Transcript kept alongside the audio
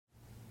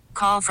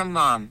Call from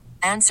mom.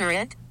 Answer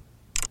it.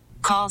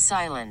 Call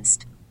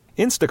silenced.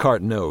 Instacart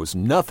knows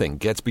nothing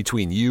gets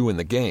between you and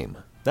the game.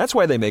 That's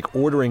why they make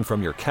ordering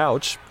from your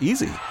couch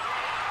easy.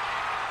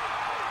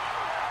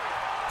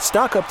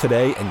 Stock up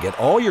today and get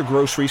all your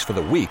groceries for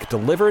the week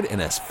delivered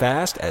in as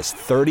fast as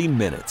 30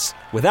 minutes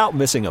without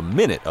missing a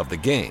minute of the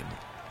game.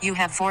 You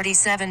have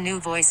 47 new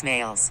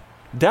voicemails.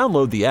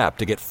 Download the app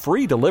to get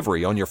free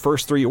delivery on your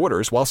first 3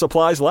 orders while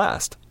supplies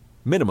last.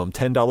 Minimum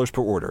 $10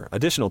 per order.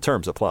 Additional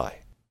terms apply.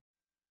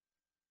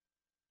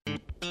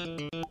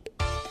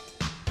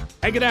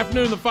 Hey, good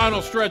afternoon, the final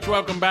stretch.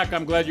 Welcome back.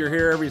 I'm glad you're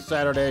here every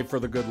Saturday for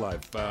The Good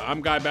Life.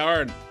 I'm Guy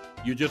Bauer, and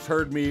you just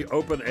heard me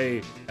open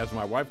a, as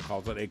my wife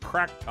calls it, a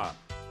crack top,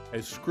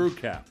 a screw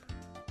cap,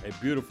 a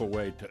beautiful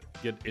way to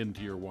get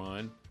into your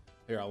wine.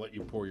 Here, I'll let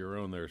you pour your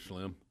own there,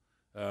 Slim.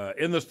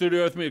 In the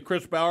studio with me,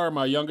 Chris Bauer,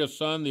 my youngest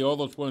son. The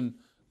oldest one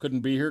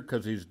couldn't be here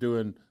because he's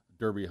doing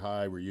Derby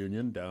High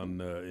reunion down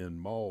in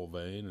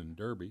Mulvane and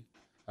Derby.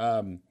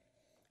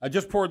 I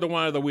just poured the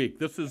wine of the week.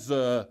 This is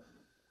a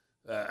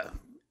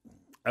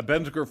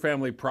Benziger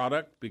family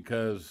product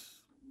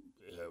because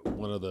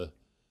one of the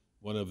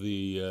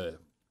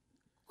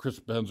Chris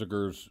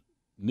Benziger's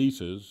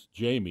nieces,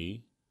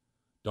 Jamie,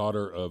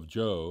 daughter of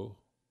Joe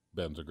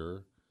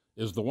Benziger,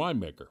 is the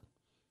winemaker.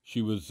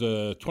 She was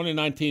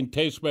 2019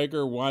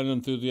 Tastemaker, wine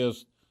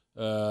enthusiast,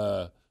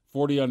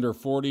 40 under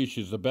 40.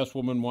 She's the best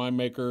woman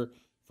winemaker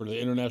for the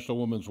International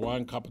Women's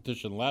Wine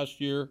Competition last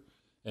year,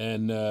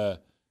 and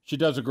she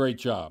does a great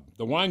job.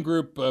 The wine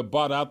group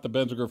bought out the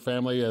Benziger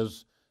family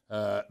as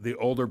the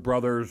older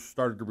brothers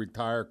started to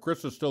retire.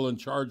 Chris is still in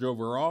charge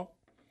overall,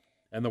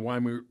 and the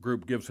wine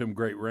group gives him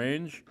great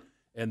range.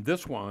 And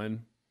this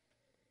wine,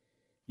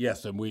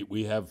 yes, and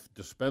we have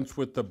dispensed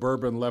with the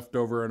bourbon left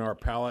over in our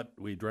palate.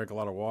 We drank a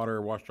lot of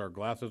water, washed our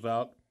glasses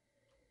out.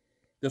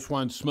 This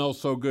wine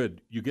smells so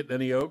good. You getting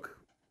any oak?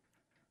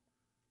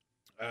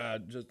 A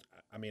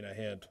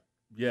hint.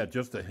 Yeah,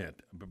 just a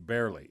hint,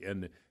 barely.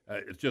 And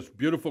it's just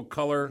beautiful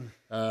color.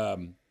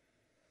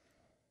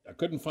 I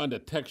couldn't find a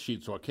text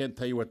sheet, so I can't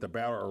tell you what the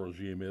Bauer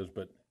regime is,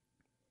 but...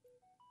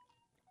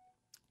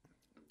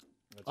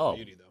 That's a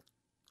beauty, though.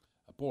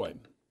 Boy,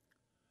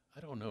 I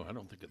don't know. I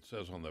don't think it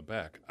says on the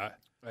back. I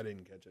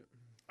didn't catch it.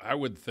 I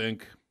would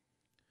think...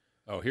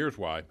 Oh, here's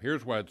why.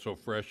 Here's why it's so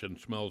fresh and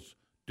smells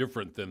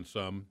different than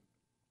some.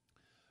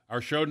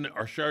 Our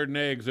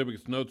Chardonnay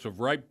exhibits notes of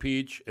ripe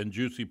peach and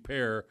juicy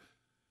pear.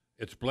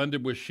 It's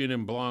blended with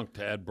Chenin Blanc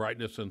to add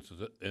brightness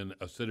and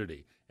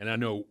acidity. And I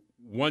know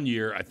one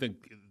year, I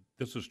think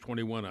this is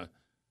 21,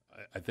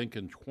 I think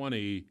in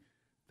 20,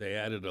 they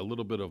added a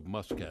little bit of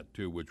muscat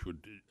too, which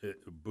would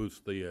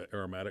boost the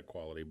aromatic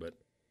quality. But,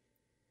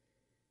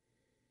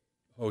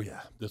 oh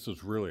yeah, this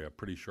is really a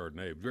pretty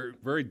Chardonnay. Very,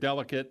 very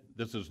delicate.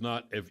 This is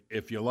not,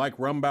 if you like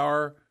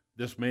Rumbauer,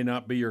 this may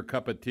not be your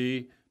cup of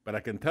tea. But I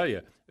can tell you,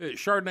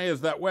 Chardonnay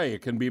is that way.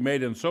 It can be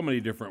made in so many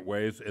different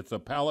ways. It's a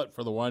palette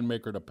for the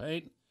winemaker to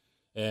paint.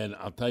 And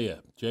I'll tell you,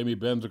 Jamie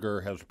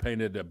Benziger has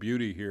painted a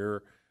beauty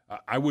here.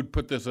 I would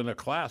put this in a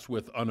class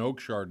with unoaked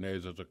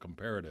Chardonnays as a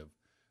comparative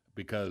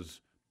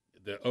because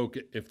the oak,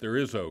 if there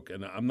is oak,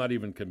 and I'm not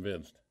even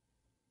convinced.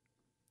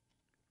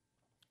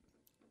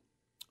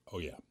 Oh,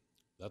 yeah,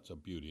 that's a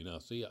beauty. Now,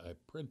 see, I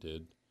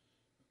printed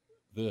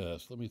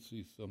this. Let me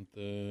see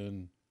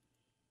something.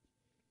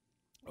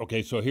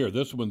 Okay, so here,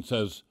 this one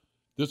says,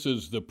 this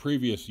is the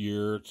previous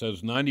year. It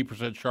says 90%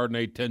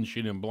 Chardonnay, 10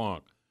 Chenin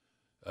Blanc.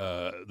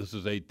 This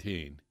is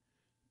 18.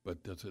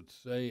 But does it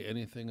say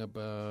anything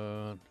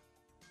about...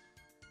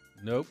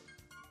 Nope.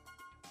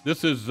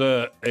 This is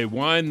a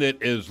wine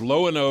that is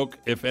low in oak,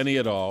 if any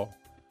at all.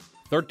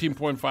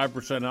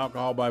 13.5%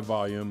 alcohol by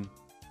volume.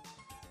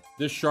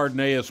 This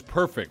Chardonnay is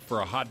perfect for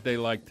a hot day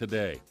like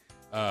today.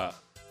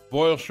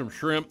 Boil some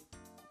shrimp,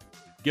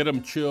 get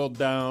them chilled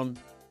down,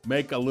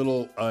 make a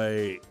little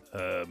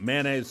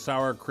mayonnaise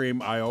sour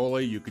cream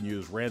aioli. You can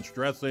use ranch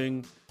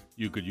dressing.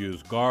 You could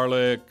use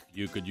garlic.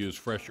 You could use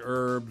fresh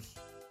herbs.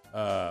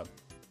 And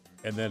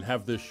then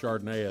have this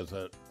Chardonnay as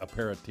an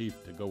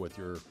aperitif to go with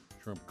your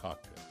shrimp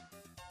cocktail.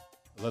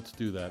 Let's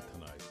do that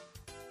tonight.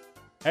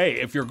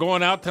 Hey, if you're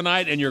going out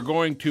tonight and you're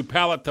going to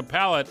Palate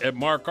at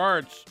Mark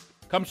Arts,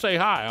 come say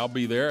hi. I'll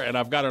be there. And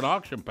I've got an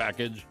auction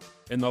package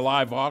in the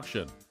live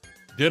auction.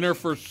 Dinner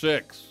for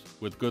 6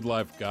 with Good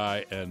Life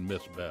Guy and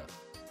Miss Beth.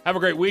 Have a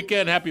great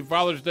weekend. Happy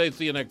Father's Day.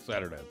 See you next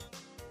Saturday.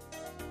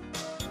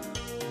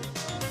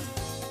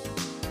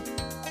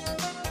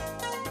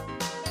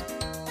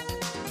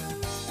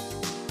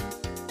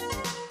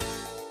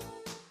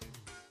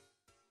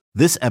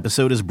 This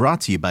episode is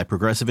brought to you by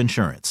Progressive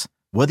Insurance.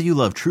 Whether you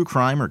love true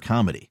crime or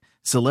comedy,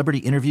 celebrity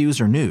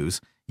interviews or news,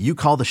 you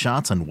call the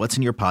shots on what's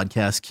in your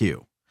podcast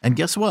queue. And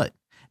guess what?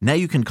 Now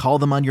you can call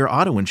them on your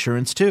auto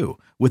insurance too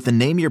with the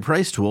Name Your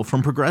Price tool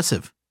from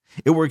Progressive.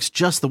 It works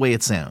just the way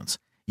it sounds.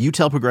 You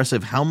tell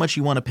Progressive how much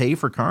you want to pay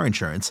for car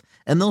insurance,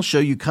 and they'll show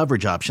you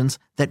coverage options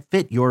that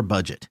fit your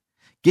budget.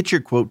 Get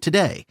your quote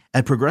today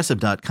at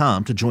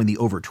Progressive.com to join the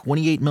over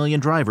 28 million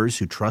drivers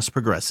who trust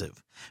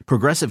Progressive.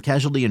 Progressive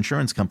Casualty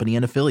Insurance Company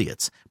and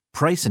Affiliates.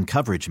 Price and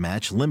coverage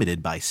match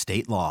limited by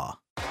state law.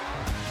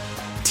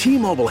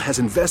 T-Mobile has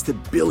invested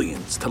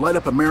billions to light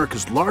up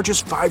America's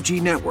largest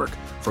 5G network,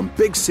 from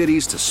big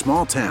cities to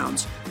small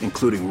towns,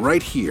 including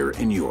right here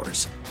in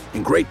yours.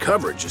 And great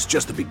coverage is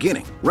just the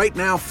beginning. Right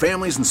now,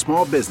 families and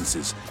small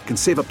businesses can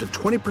save up to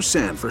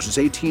 20% versus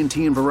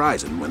AT&T and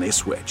Verizon when they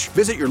switch.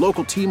 Visit your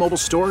local T-Mobile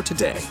store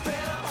today.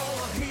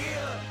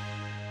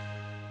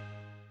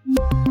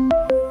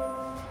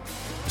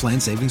 Plan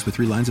savings with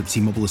 3 lines of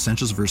T-Mobile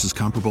Essentials versus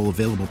comparable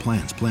available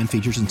plans. Plan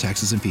features and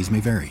taxes and fees may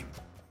vary.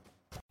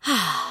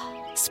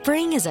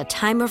 Spring is a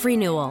time of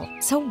renewal,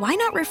 so why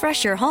not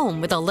refresh your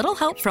home with a little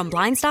help from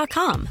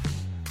Blinds.com?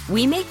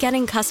 We make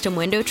getting custom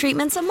window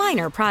treatments a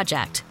minor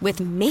project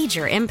with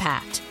major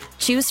impact.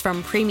 Choose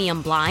from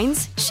premium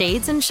blinds,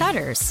 shades, and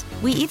shutters.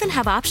 We even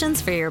have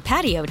options for your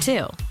patio,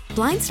 too.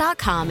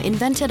 Blinds.com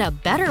invented a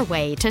better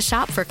way to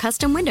shop for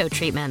custom window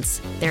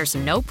treatments. There's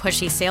no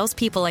pushy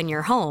salespeople in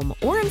your home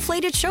or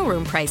inflated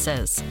showroom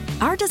prices.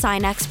 Our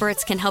design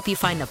experts can help you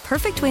find the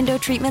perfect window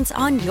treatments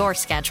on your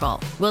schedule.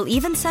 We'll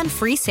even send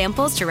free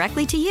samples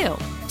directly to you.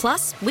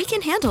 Plus, we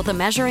can handle the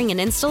measuring and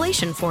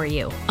installation for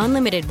you.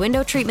 Unlimited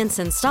window treatments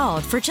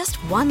installed for just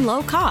one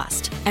low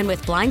cost. And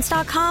with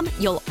Blinds.com,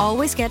 you'll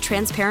always get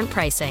transparent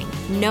pricing.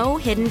 No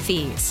hidden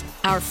fees.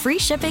 Our free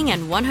shipping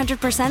and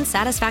 100%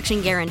 satisfaction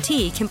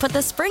guarantee can put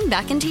the spring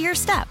back into your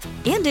step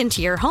and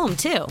into your home,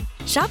 too.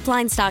 Shop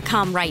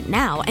Blinds.com right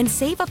now and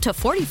save up to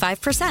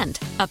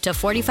 45%. Up to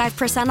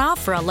 45%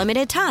 off for a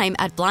limited time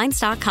at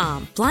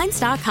Blinds.com.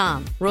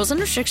 Blinds.com. Rules and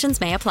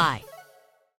restrictions may apply.